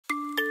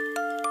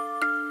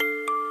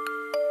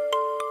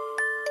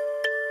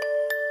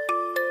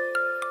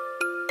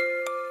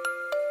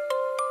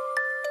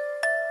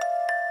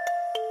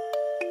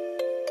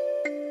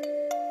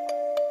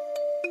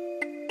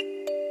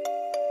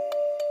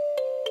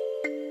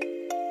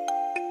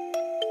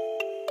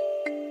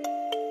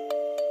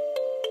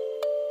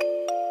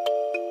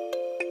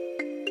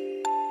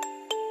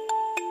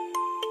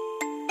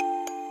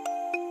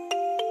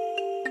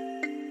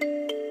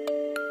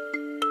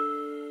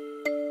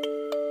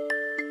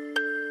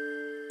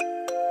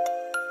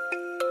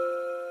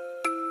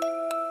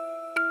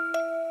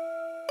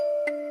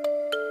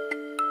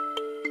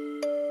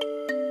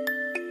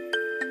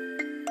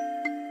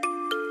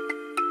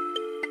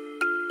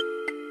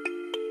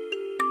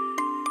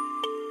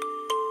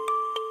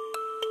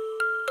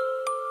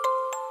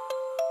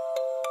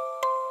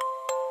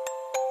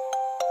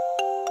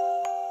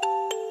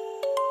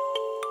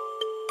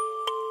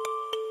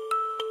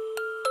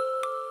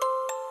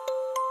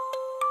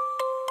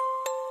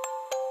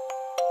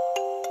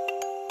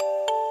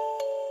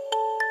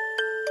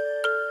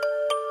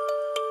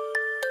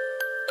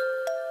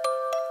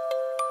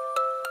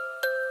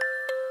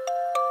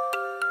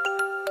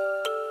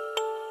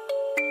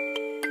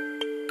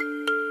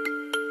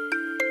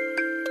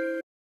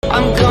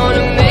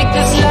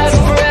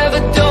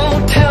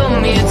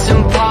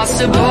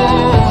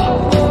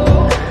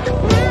impossible.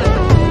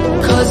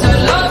 Cause I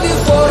love you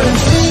for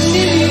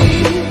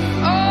infinity.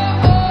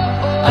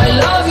 I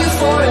love you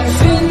for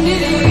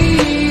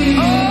infinity.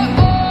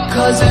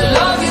 Cause I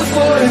love you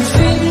for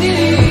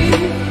infinity.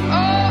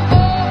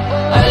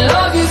 I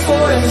love you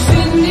for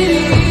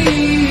infinity.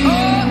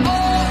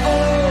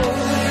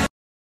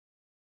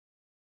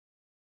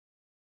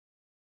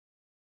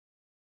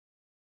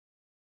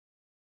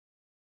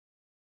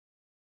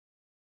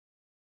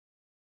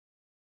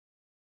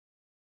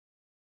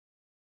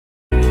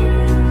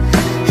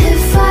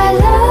 If I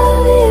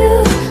love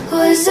you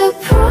was a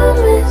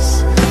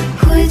promise,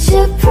 would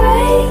you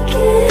break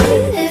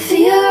it? If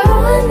you're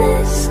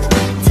honest,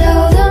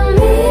 tell the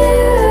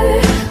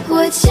mirror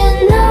what you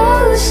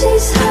know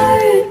she's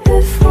heard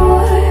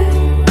before.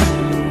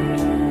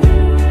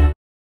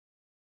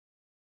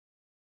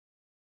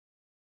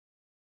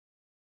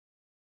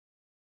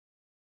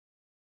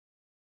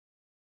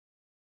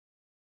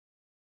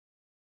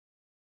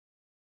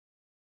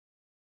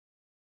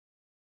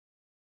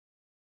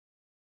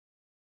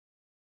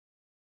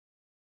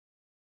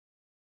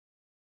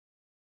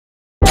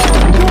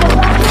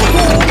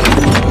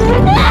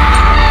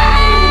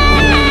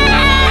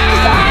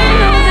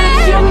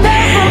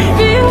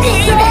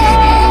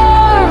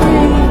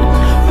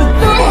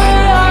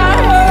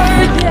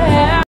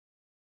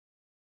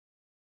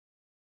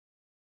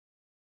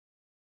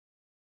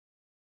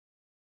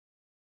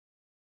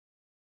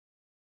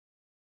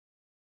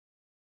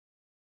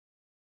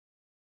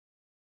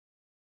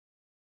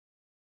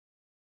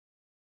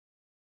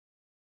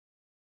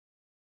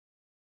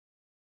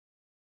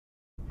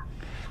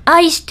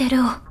愛して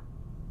るを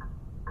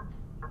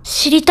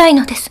知りたい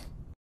のです。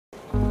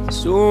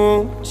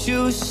 So won't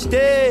you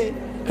stay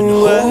and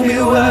hold me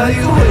while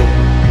you wait?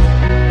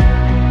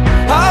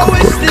 I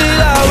wish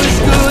that I was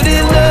good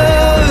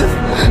enough.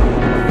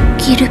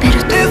 ギルベル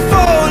ト、 If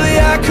only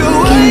I could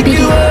wake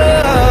you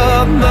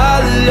up, my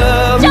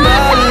love, my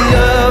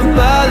love,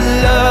 my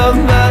love,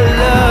 my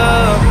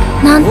love.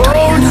 なんというの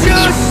Won't でしょ you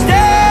う。 stay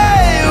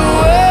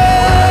away?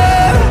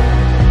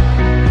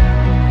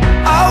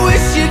 I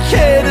wish you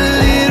cared a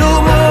little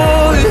more.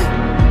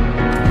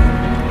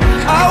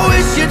 I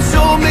wish you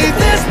told me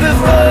this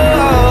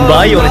before.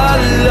 Violet. My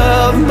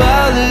love,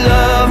 my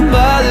love,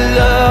 my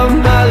love,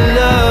 my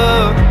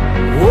love.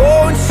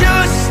 Won't you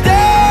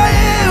stay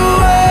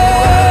away?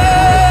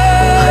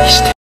 愛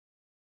して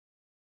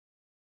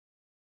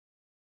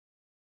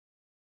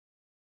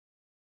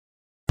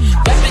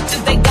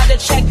Bitches, they gotta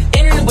check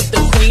in with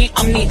the queen.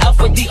 I'm the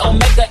alpha, the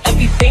omega,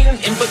 everything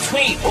in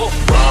between. Oh.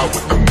 Ride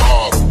with the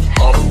mob,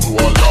 up to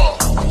Allah.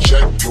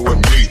 Check you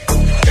and me,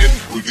 and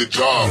do your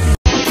job.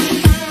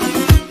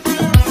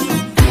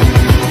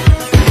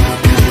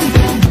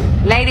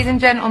 Ladies and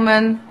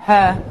gentlemen,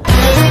 her.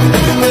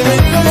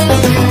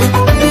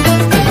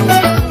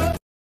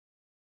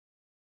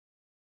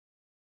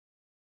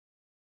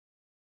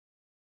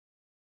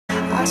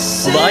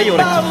 バイオ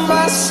レット、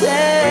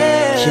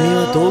君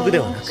は道具で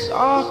はなく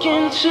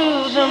Talking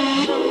to the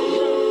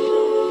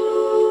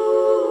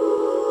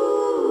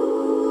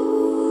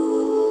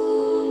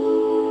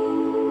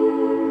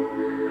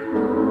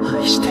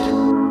愛してる。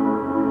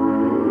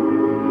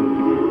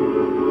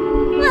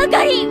わ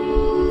かりま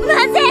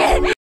せ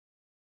ん。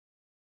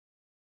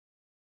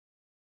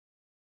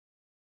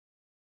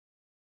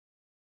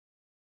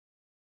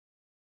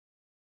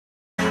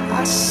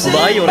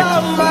 バイオレ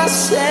ット、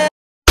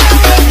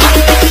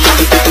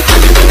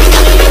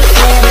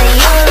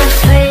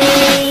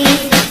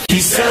 He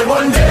said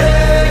one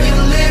day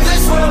you'll leave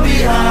this world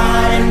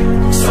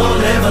behind, so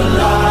live a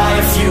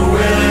life you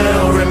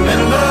will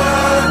remember.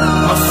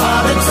 My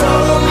father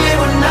told me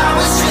when I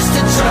was just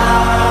a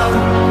child,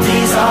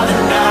 these are the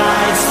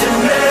nights that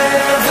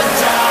never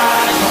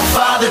die. My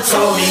father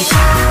told me,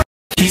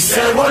 he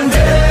said one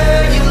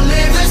day you'll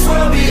leave this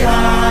world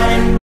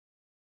behind.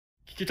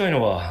 聞きたい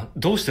のは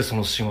どうしてそ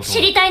の仕事を。知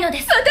りたいの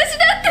です。私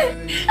だって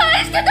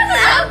愛してたの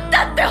よ。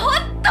だってほん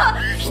と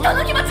人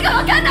の気持ちが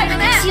わかんないよ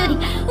ね。私より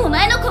お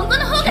前の今後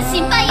の方が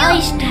心配よ。愛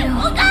してる。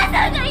お母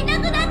さんがいな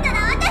くなった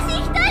ら私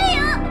一人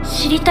よ。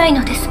知りたい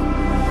のです。 But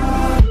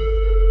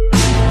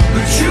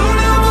you'll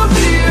never be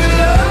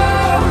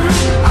alone.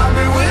 I've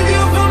been with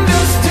you from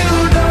dusk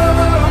till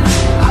dawn.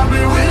 I've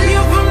been with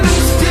you from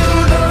dusk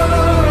till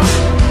dawn.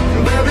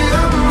 Baby,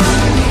 I'm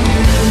right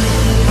here.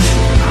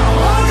 I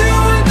want you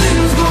when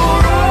things go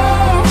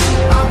wrong.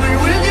 I've been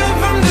with you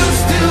from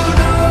dusk till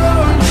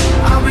dawn.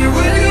 I've been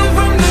with you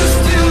from dusk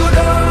till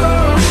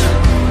dawn.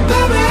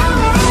 Baby, I'm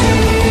right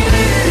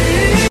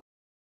here.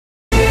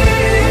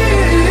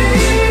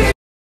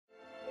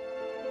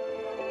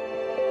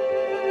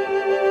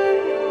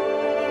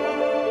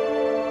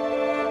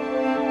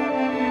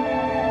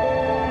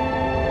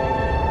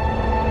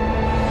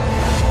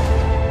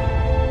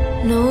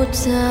 No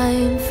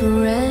time for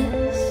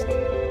rest,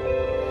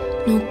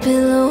 no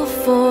pillow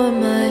for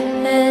my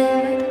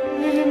head,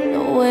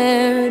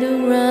 nowhere to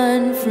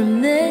run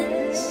from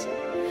this,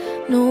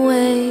 no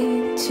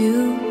way to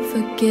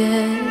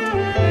forget.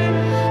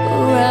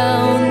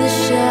 Around the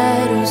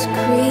shadows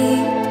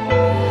creep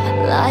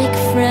Like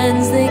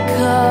friends, they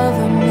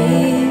cover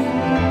me.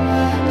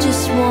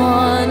 Just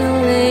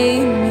wanna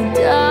lay me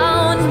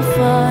down and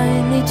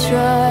finally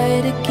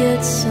try to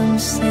get some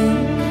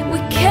sleep. We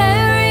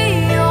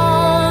carry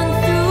on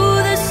through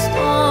the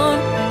storm,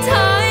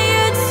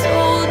 tired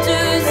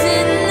soldiers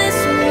in this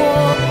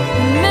war.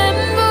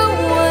 Remember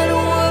what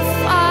we're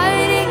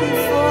fighting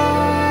for.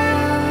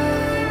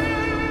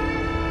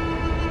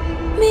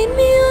 Meet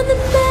me on the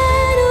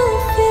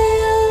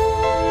battlefield,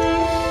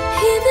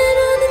 even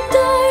on the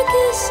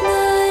darkest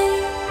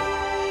night.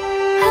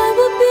 I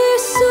will be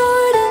your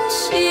sword and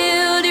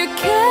shield, your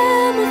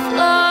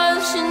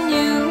camouflage, and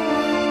you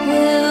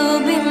will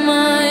be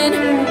mine.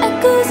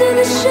 Echoes of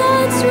the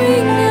shots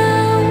ring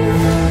out.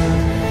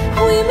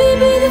 We may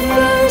be the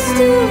first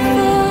to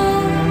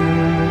fall.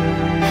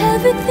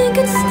 Everything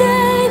could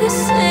stay the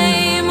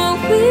same, or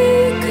we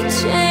could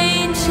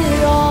change it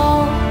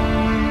all.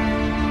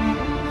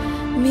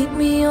 Meet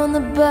me on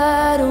the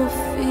battlefield.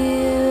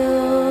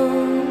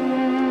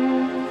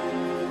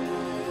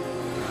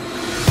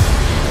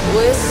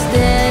 We're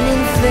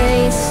standing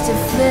face to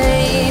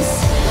face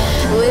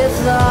with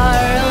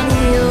our own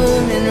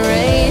human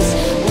race.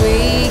 We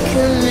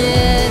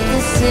commit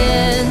the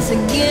sins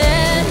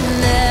again,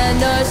 and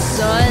our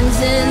sons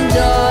and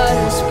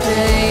daughters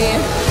pay.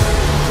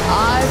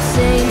 Our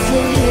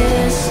tainted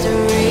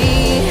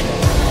history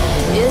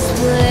is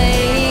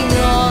playing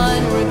on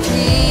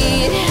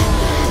repeat,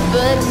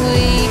 but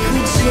we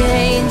could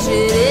change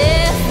it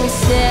if we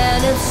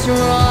stand up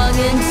strong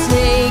and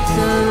take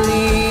the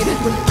lead.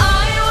 When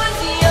I was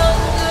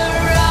younger,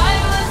 I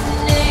was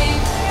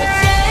named a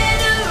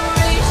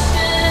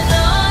generation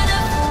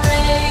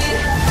unafraid.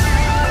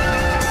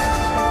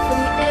 For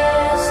the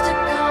heirs to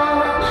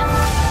come,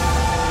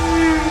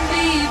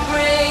 be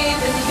brave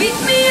and meet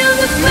me on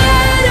the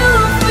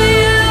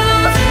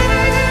battlefield,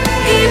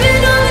 even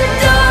on the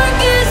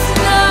darkest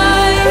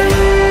night.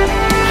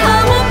 I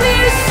will be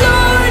your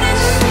sword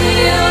and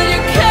shield,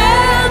 your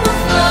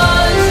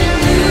camouflage, and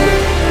you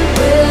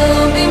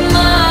will be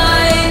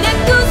mine.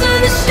 Echoes of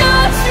the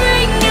shots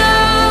ring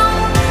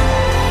out.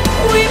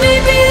 We may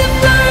be the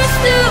first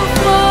to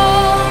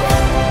fall.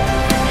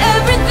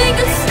 Everything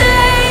could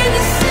stay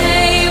the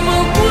same,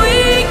 or we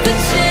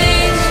could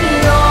change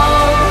it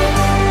all.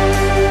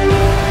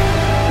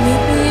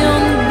 Meet me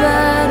on the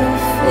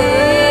battlefield.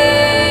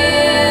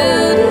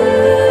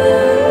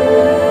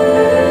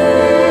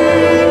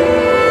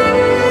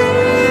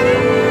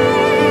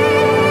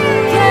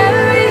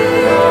 Carry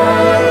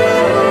on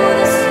through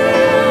the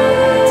storm,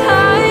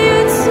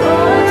 tired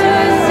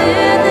soldiers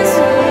in this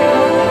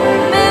war.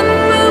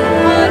 Remember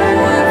what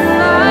we're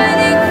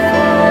fighting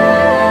for.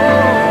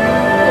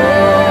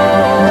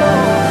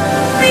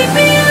 Meet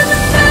me on the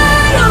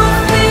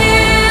battlefield,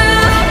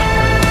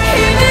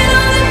 even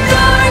on the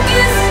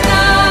darkest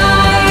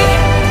night.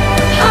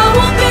 I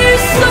will be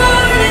your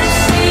sword and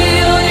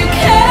shield, your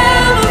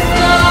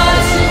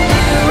camouflage, and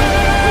you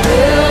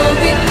will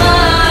be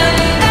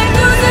mine.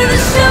 Echoes of the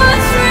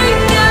shots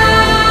ring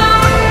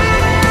out.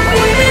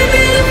 We may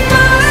be the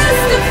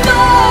first to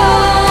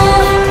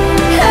fall.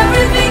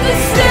 Everything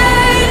could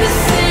stay the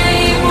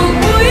same, or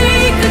we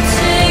could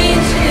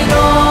change it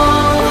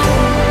all.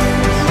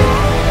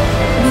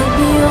 Meet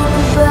me on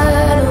the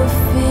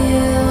battlefield.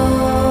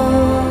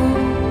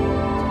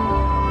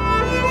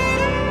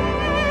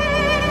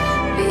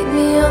 Meet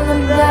me on the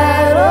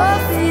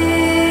battlefield.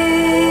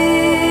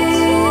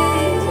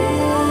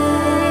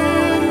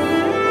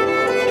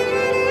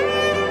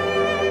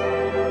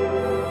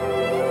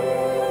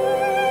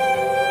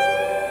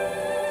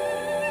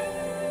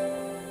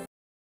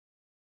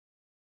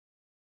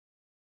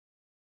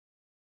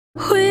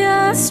 We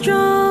are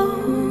strong.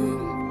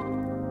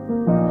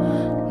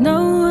 No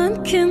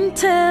one can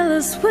tell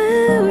us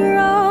we're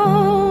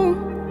wrong.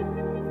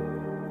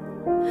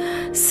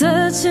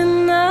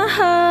 Searching our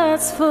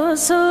hearts for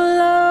so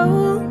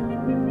long.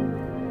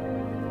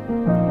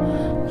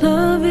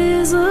 Love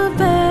is a